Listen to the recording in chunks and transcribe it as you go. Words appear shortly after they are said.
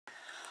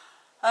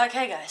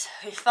Okay guys,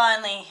 we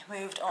finally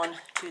moved on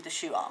to the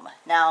shoe armor.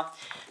 Now,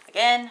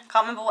 again,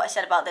 can't remember what I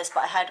said about this,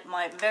 but I had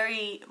my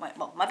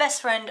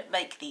best friend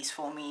make these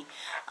for me.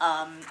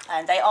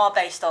 And they are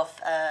based off,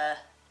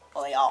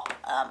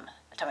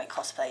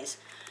 AtomicCosplay's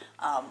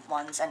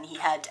ones, and he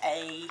had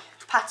a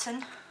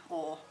pattern,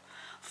 or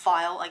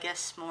file, I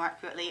guess, more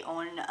accurately,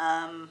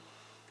 on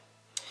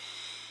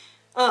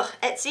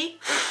Etsy.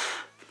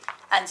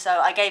 And so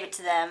I gave it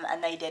to them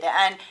and they did it,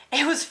 and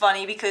it was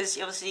funny because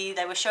obviously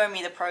they were showing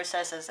me the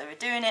process as they were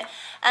doing it,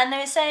 and they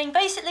were saying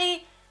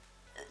basically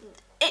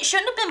it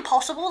shouldn't have been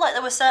possible. Like,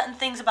 there were certain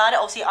things about it,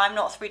 obviously I'm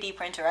not a 3D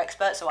printer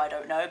expert, so I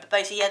don't know, but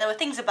basically, yeah, there were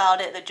things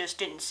about it that just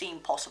didn't seem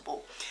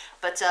possible.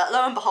 But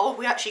lo and behold,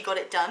 we actually got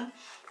it done.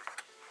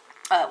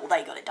 Well,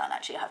 they got it done,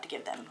 actually, I have to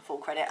give them full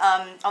credit.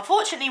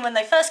 Unfortunately, when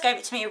they first gave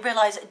it to me, I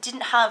realised it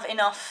didn't have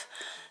enough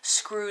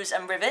screws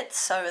and rivets,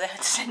 so they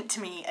had to send it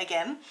to me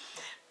again.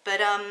 But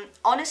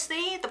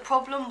honestly, the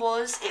problem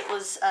was it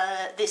was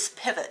this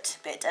pivot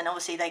bit, and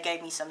obviously they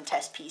gave me some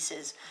test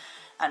pieces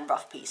and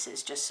rough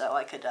pieces just so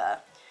I could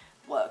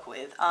work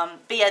with.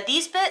 But yeah,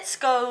 these bits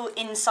go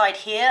inside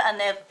here, and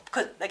they're,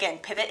 because again,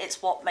 pivot,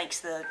 it's what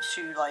makes the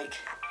shoe like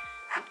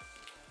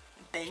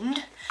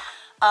bend.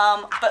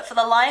 But for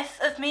the life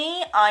of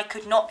me, I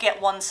could not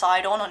get one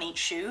side on each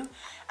shoe.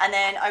 And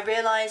then I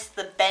realised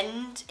the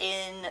bend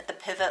in the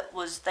pivot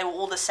was, they were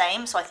all the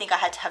same, so I think I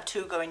had to have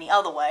two going the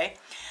other way.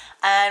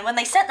 And when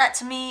they sent that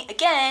to me,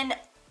 again,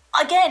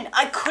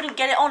 I couldn't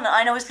get it on,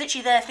 and I was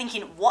literally there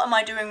thinking, what am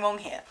I doing wrong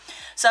here?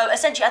 So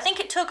essentially, I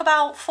think it took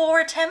about 4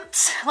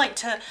 attempts,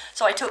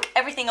 so I took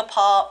everything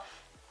apart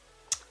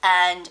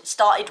and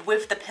started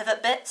with the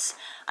pivot bits,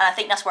 and I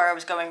think that's where I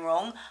was going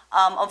wrong.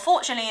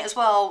 Unfortunately as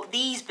well,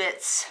 these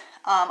bits,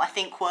 I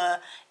think were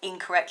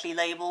incorrectly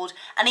labelled,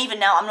 and even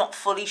now I'm not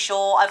fully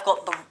sure I've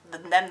got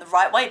them the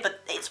right way,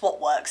 but it's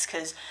what works,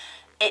 because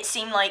it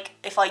seemed like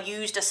if I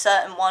used a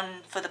certain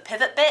one for the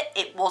pivot bit,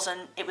 it was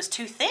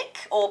too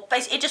thick, or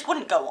basically it just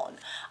wouldn't go on.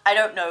 I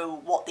don't know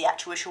what the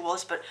actual issue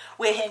was, but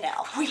we're here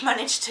now. We've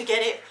managed to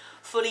get it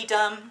fully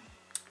done,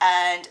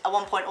 and at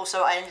one point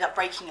also I ended up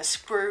breaking a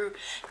screw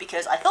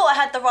because I thought I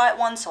had the right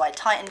one, so I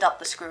tightened up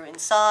the screw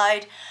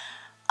inside.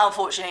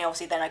 Unfortunately,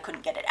 obviously then I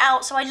couldn't get it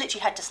out, so I literally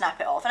had to snap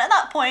it off, and at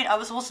that point I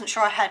wasn't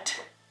sure I had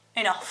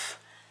enough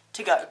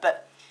to go,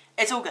 but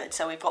it's all good.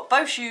 So we've got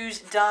both shoes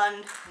done,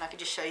 and I can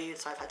just show you,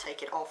 so if I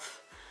take it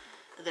off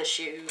the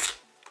shoe,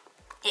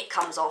 it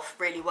comes off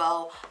really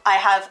well. I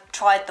have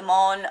tried them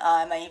on,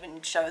 I may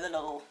even show the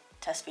little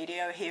test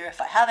video here if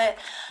I have it,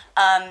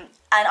 and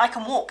I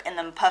can walk in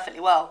them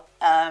perfectly well.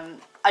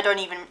 They don't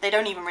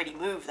even really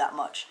move that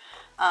much.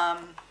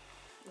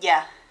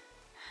 Yeah,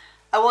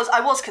 I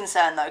was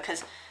concerned though,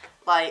 because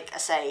like I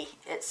say,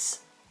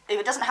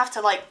 it doesn't have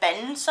to like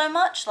bend so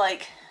much,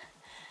 like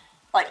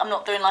I'm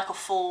not doing like a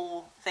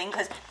full thing,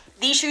 because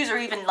these shoes are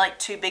even like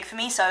too big for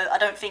me, so I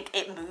don't think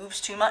it moves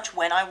too much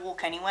when I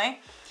walk anyway.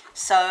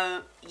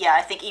 So yeah,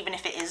 I think even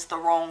if it is the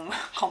wrong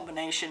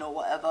combination or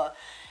whatever,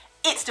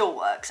 it still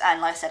works. And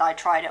like I said, I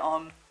tried it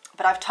on,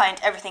 but I've tightened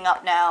everything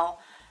up now,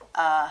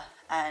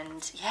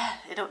 and yeah,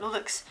 it all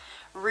looks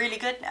really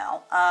good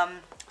now.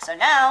 So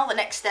now the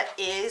next step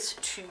is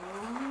to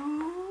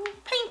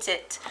paint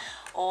it,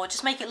 or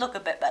just make it look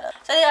a bit better.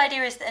 So the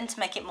idea is then to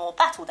make it more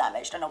battle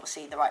damaged, and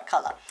obviously the right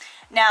colour.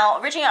 Now,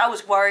 originally I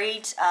was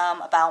worried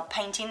about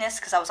painting this,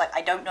 because I was like,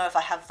 I don't know if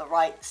I have the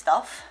right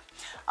stuff.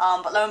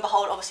 But lo and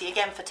behold, obviously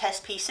again for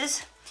test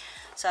pieces.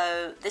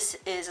 So this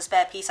is a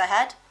spare piece I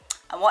had.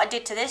 And what I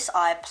did to this,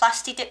 I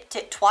plasti dipped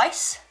it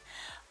twice.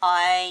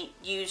 I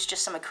used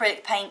just some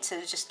acrylic paint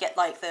to just get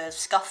like the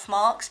scuff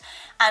marks,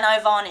 and I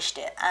varnished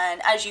it.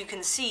 And as you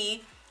can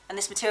see, and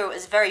this material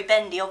is very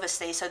bendy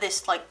obviously, so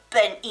this like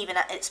bent even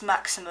at its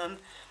maximum.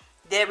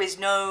 There is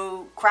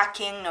no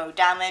cracking, no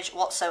damage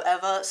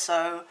whatsoever,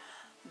 so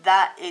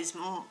that is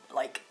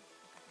like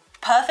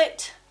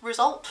perfect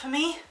result for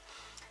me.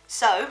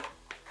 So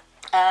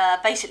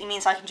basically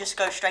means I can just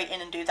go straight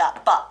in and do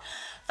that. But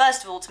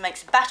first of all, to make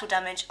some battle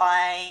damage,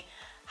 I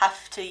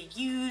have to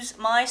use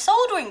my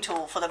soldering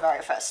tool for the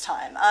very first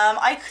time.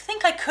 I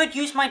think I could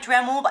use my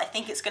Dremel, but I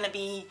think it's going to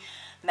be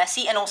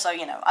messy, and also,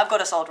 you know, I've got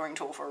a soldering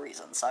tool for a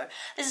reason, so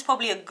this is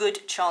probably a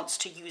good chance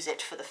to use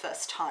it for the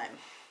first time.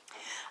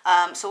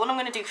 So what I'm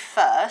going to do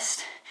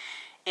first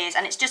is,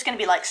 and it's just going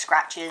to be like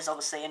scratches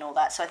obviously and all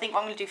that, so I think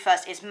what I'm going to do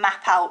first is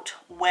map out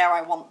where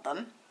I want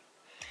them,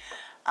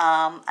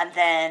 and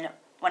then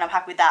when I'm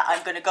happy with that,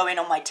 I'm going to go in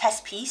on my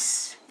test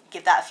piece,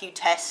 give that a few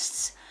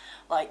tests,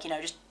 like, you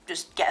know,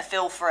 just get a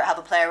feel for it, have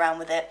a play around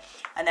with it,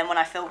 and then when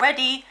I feel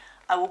ready,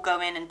 I will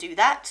go in and do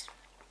that.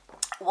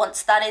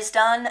 Once that is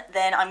done,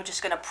 then I'm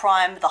just going to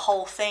prime the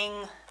whole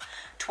thing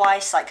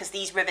twice, like, because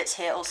these rivets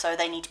here also,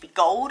 they need to be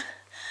gold.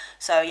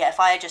 So yeah, if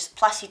I just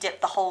plasti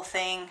dip the whole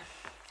thing,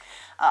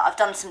 I've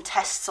done some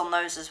tests on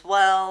those as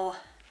well.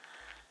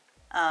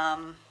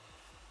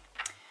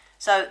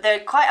 So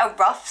they're quite a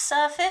rough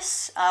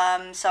surface,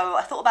 so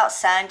I thought about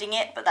sanding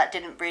it, but that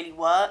didn't really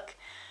work.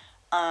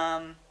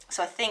 So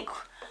I think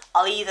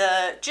I'll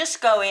either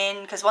just go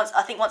in, because once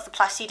the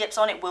plasti dip's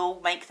on, it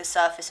will make the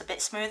surface a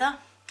bit smoother.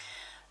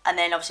 And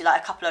then obviously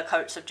like a couple of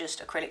coats of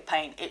just acrylic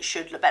paint, it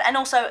should look better. And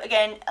also,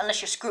 again,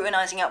 unless you're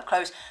scrutinising it up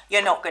close,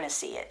 you're not going to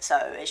see it. So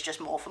it's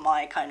just more for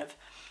my kind of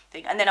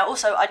thing. And then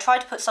I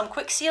tried to put some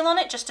quick seal on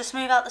it just to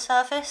smooth out the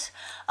surface.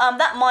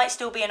 That might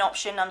still be an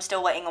option. I'm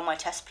still waiting on my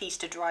test piece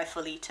to dry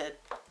fully to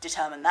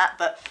determine that.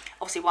 But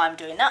obviously while I'm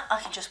doing that,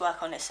 I can just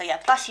work on it. So yeah,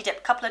 plasti dip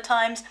a couple of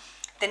times.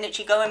 Then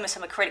literally go in with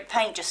some acrylic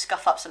paint, just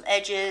scuff up some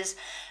edges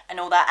and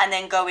all that, and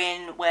then go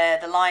in where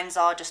the lines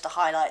are just to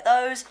highlight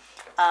those.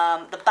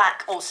 The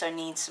back also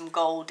needs some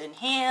gold in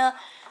here,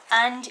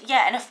 and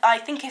yeah, and I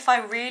think if I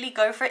really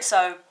go for it,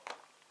 so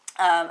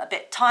a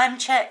bit time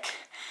check,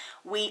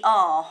 we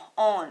are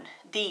on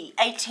the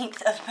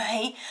 18th of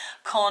May,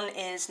 con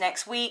is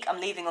next week,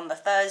 I'm leaving on the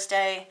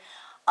Thursday,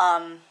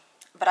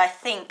 but I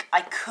think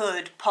I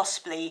could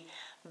possibly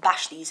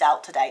bash these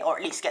out today, or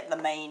at least get the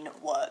main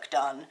work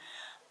done.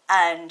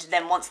 And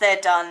then once they're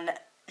done,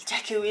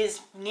 Deku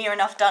is near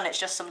enough done. It's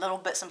just some little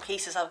bits and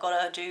pieces I've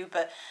got to do,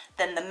 but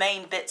then the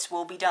main bits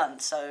will be done.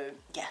 So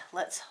yeah,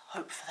 let's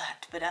hope for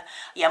that. But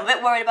yeah, I'm a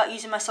bit worried about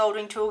using my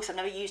soldering tool because I've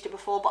never used it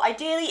before. But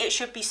ideally, it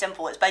should be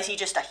simple. It's basically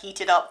just a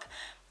heated up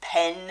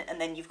pen, and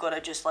then you've got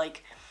to just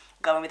like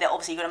go in with it.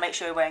 Obviously, you've got to make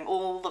sure you're wearing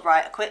all the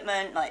right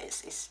equipment. Like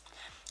so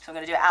I'm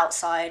going to do it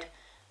outside.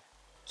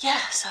 Yeah,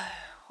 so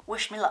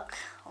wish me luck.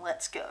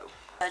 Let's go.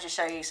 I'll just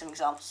show you some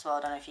examples as well.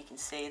 I don't know if you can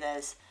see.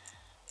 There's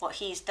what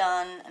he's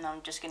done, and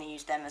I'm just going to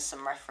use them as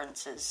some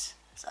references,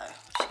 so I'm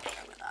just going to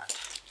go with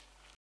that.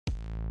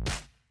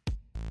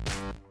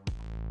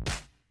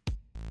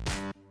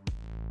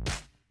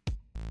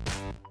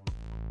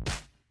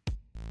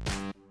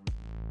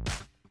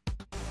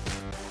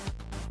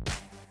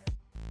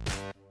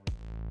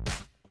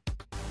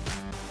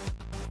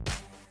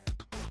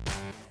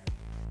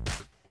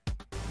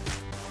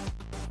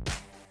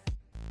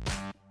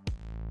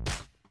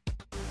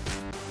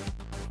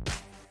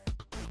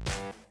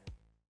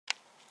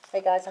 Hey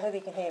guys, I hope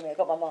you can hear me. I've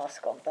got my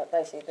mask on, but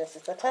basically this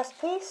is the test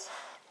piece.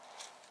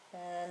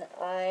 And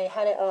I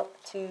had it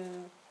up to,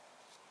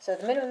 so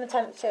the minimum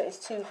temperature is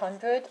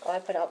 200. I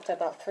put it up to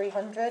about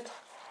 300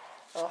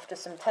 after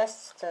some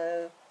tests,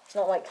 so it's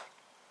not like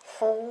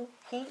full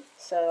heat,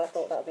 so I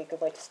thought that would be a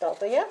good way to start.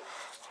 But yeah,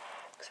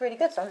 looks really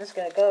good, so I'm just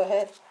going to go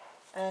ahead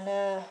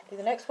and do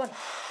the next one.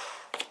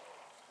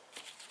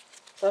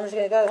 So I'm just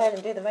going to go ahead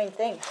and do the main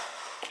thing.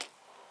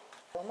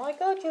 Oh my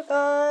god, you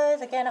guys,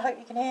 again, I hope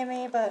you can hear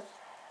me, but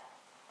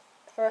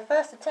for a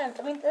first attempt,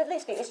 I mean, at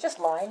least it's just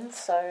lines,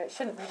 so it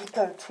shouldn't really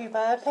go too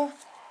badly.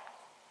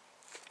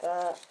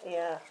 But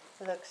yeah,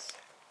 it looks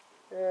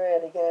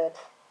really good.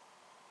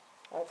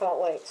 I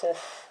can't wait to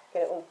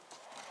get it all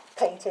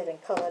painted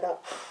and coloured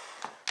up.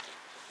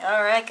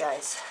 Alright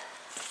guys,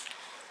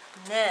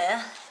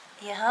 there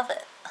you have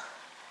it.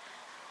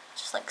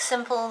 Just like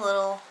simple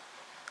little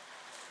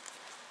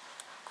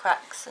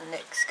cracks and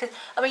nicks. Cause,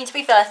 I mean, to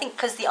be fair, I think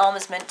because the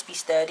armour's meant to be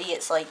sturdy,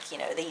 it's like, you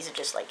know, these are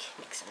just like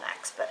nicks and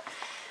knacks, but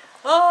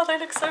oh, they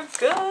look so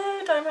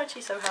good. I'm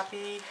actually so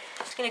happy.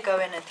 I'm just going to go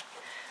in and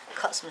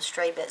cut some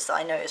stray bits that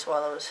I noticed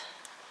while I was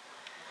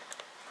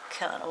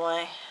cutting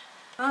away.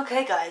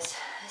 Okay guys,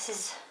 this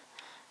is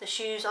the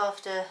shoes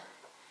after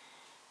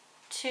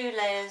 2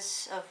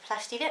 layers of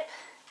plasti dip,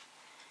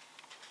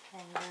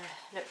 and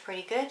look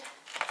pretty good.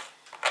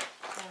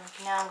 So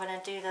now I'm going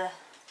to do the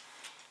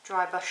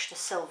dry brush to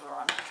silver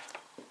on.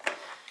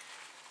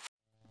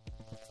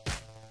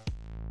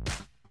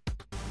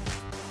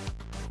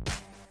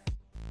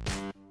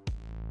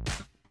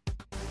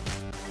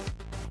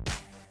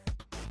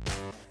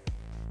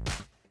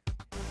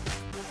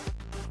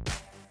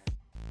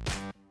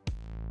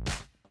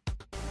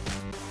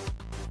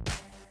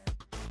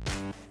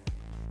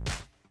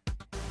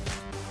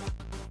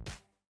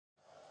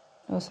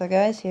 Also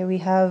guys, here we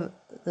have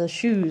the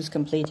shoes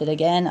completed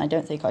again. I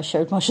don't think I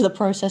showed much of the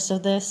process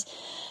of this.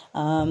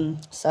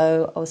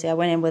 So obviously I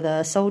went in with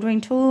a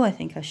soldering tool, I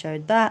think I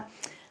showed that.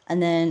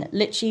 And then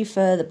literally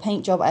for the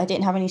paint job, I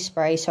didn't have any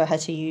spray, so I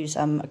had to use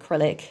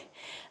acrylic.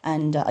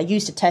 And I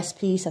used a test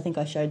piece, I think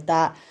I showed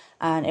that.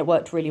 And it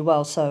worked really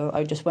well, so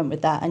I just went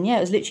with that. And yeah,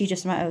 it was literally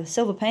just a matter of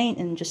silver paint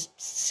and just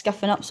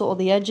scuffing up sort of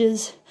the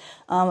edges.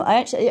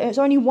 It was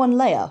only 1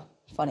 layer,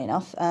 funny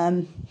enough,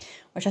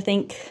 which I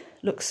think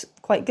looks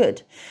quite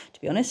good,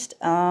 to be honest.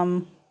 Yeah,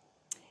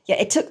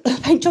 the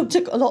paint job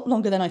took a lot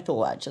longer than I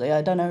thought, actually.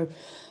 I don't know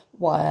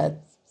why I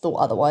thought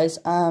otherwise.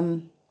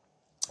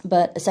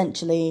 But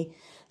essentially,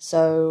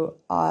 so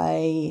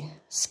I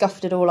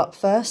scuffed it all up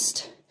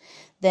first.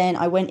 Then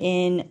I went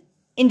in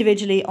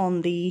individually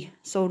on the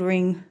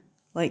soldering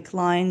like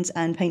lines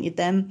and painted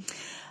them.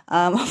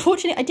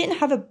 Unfortunately, I didn't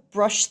have a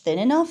brush thin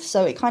enough,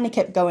 so it kind of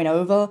kept going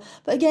over.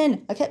 But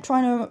again, I kept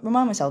trying to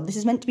remind myself this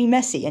is meant to be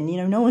messy, and you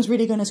know, no one's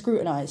really going to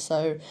scrutinize.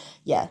 So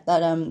yeah,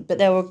 that but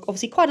there were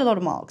obviously quite a lot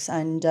of marks,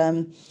 and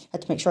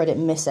had to make sure I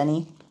didn't miss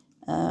any.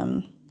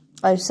 I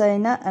was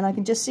saying that, and I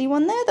can just see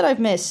one there that I've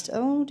missed.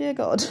 Oh dear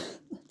God,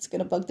 it's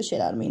gonna bug the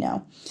shit out of me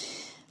now.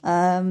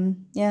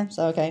 Yeah,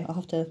 so okay, I'll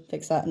have to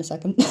fix that in a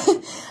second.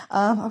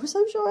 I was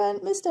so sure I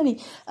hadn't missed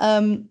any.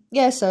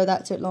 Yeah, so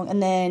that took long.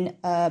 And then,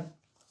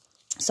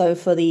 so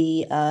for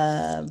the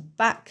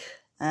back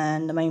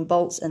and the main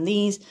bolts and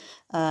these,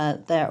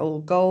 they're all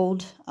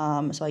gold.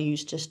 So I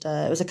used just,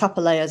 it was a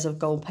couple layers of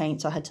gold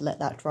paint, so I had to let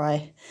that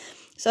dry.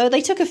 So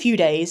they took a few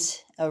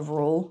days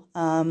overall.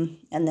 And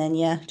then,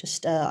 yeah,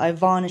 just I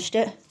varnished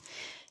it,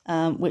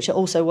 which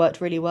also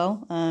worked really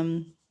well.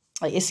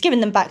 Like it's giving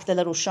them back the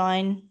little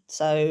shine.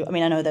 So, I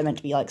mean, I know they're meant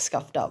to be like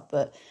scuffed up,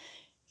 but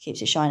keeps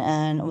it shine,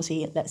 and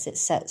obviously it lets it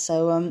set.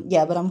 So,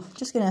 yeah, but I'm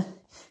just going to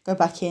go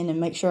back in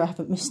and make sure I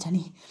haven't missed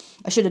any.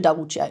 I should have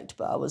double checked,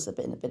 but I was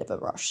in a bit of a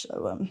rush.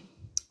 So,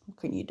 what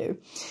can you do?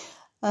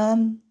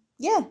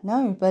 Yeah,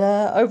 no,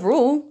 but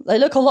overall, they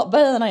look a lot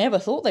better than I ever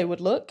thought they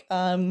would look. It's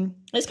kind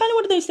of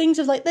one of those things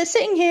of like, they're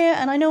sitting here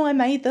and I know I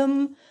made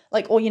them,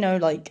 like, or, you know,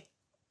 like,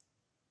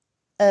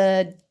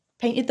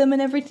 painted them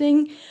and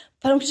everything,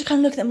 but I'm just kind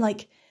of looking at them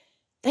like,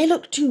 they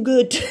look too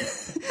good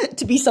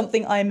to be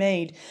something I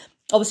made.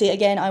 Obviously,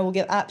 again, I will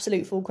give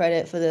absolute full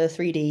credit for the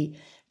 3D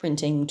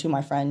printing to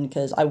my friend,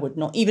 because I would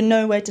not even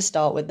know where to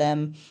start with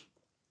them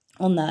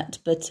on that.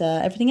 But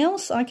everything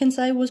else I can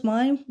say was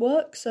my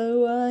work.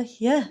 So,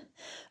 yeah,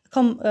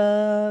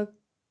 a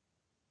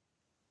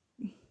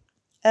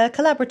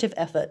collaborative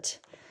effort.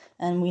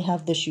 And we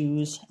have the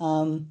shoes.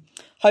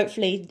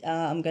 Hopefully,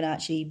 I'm going to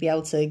actually be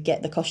able to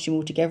get the costume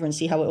all together and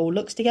see how it all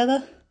looks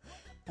together,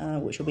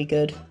 which will be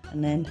good.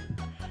 And then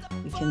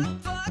we can...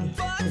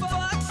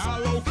 How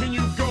low can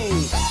you go?